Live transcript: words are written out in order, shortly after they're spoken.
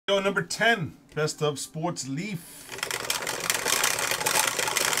Go number 10, Best of Sports Leaf.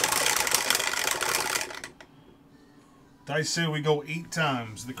 Dice say we go 8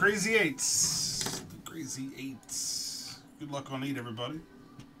 times. The Crazy Eights. The Crazy Eights. Good luck on 8, everybody.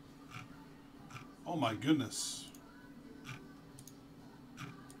 Oh my goodness.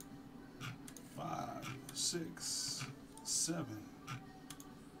 5, 6, 7,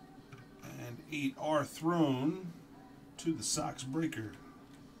 and 8 are thrown to the Sox breaker.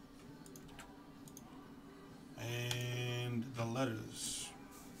 And the letters.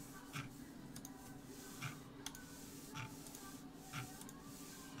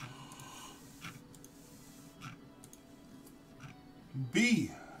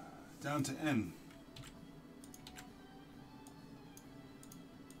 B down to N.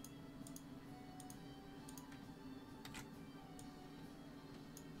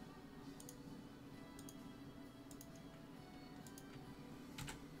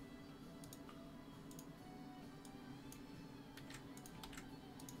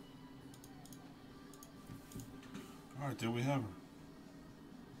 All right, there we have her.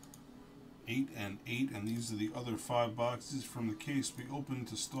 8 and 8, and these are the other 5 boxes from the case we opened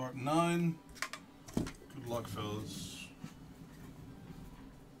to start 9. Good luck, fellas.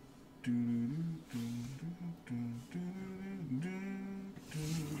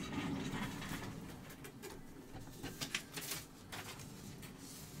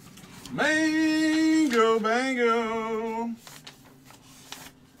 Mango Bango.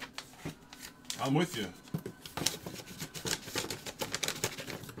 I'm with you.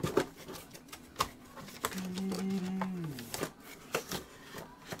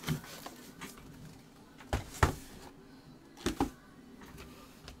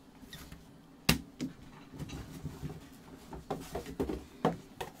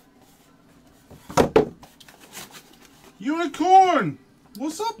 Unicorn!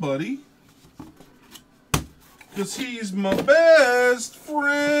 What's up, buddy? Because he's my best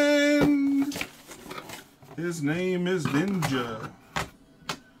friend. His name is Ninja.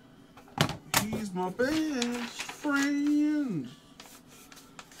 He's my best friend.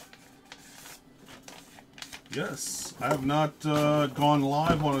 Yes, I have not gone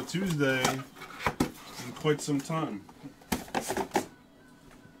live on a Tuesday in quite some time.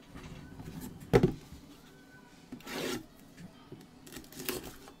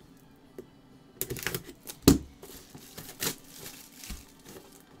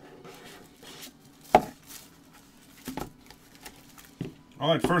 All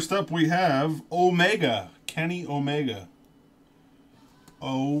right, first up we have Omega, Kenny Omega.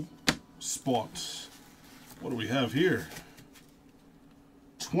 O Spot. What do we have here?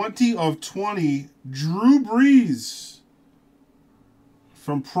 20 of 20, Drew Brees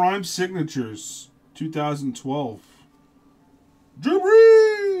from Prime Signatures, 2012. Drew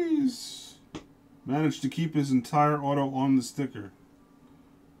Brees managed to keep his entire auto on the sticker.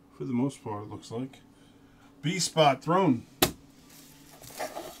 For the most part, it looks like. B Spot thrown.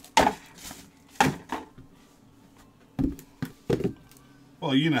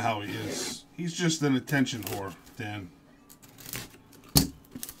 Well, you know how he is. He's just an attention whore, Dan.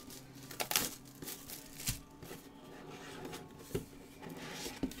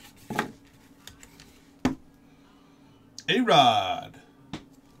 A-Rod.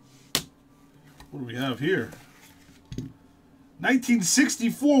 What do we have here?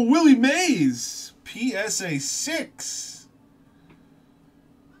 1964 Willie Mays. PSA 6.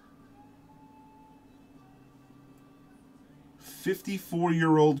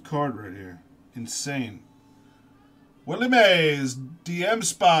 54-year-old card right here. Insane. Willie Mays, DM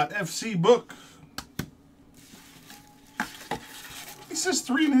Spot, FC book. He says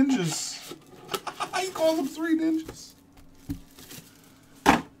 3 ninjas. I call them 3 ninjas.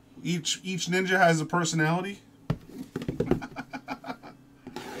 Each ninja has a personality.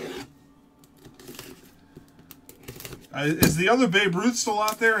 Is the other Babe Ruth still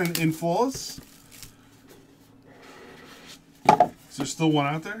out there in Falls? Is there still one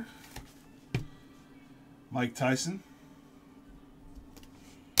out there? Mike Tyson.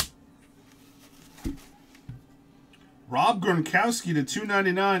 Rob Gronkowski to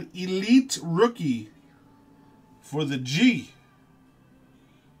 299 Elite Rookie for the G.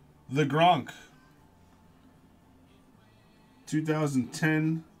 The Gronk.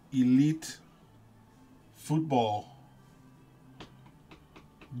 2010 Elite Football.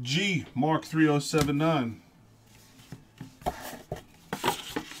 G Mark 3079.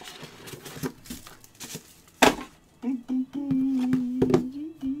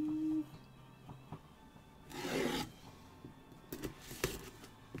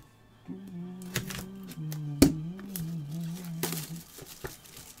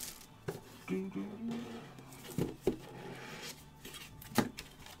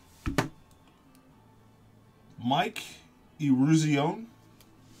 Mike Eruzione.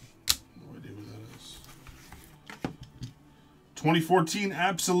 No idea what that is. 2014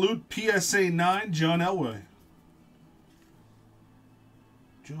 Absolute PSA 9, John Elway.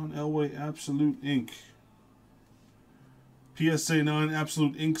 John Elway Absolute Ink. PSA 9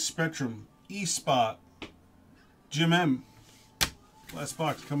 Absolute Ink Spectrum. E-Spot. Jim M. Last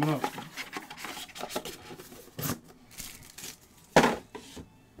box coming up.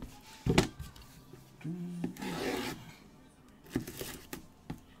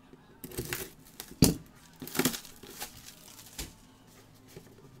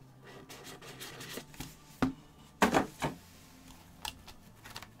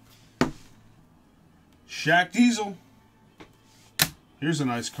 Shaq Diesel. Here's a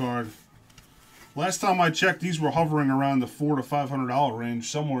nice card. Last time I checked, these were hovering around the $400 to $500 range,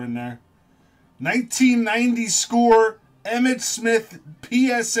 somewhere in there. 1990 score, Emmitt Smith,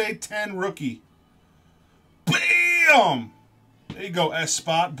 PSA 10 rookie. Bam! There you go,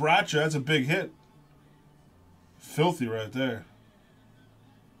 S-Spot. Bracha, that's a big hit. Filthy right there.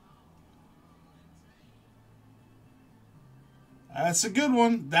 That's a good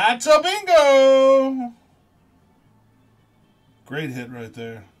one. That's a bingo! Great hit right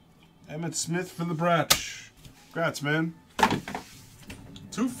there. Emmitt Smith for the Bratch. Congrats, man.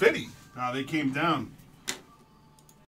 250. Ah, they came down.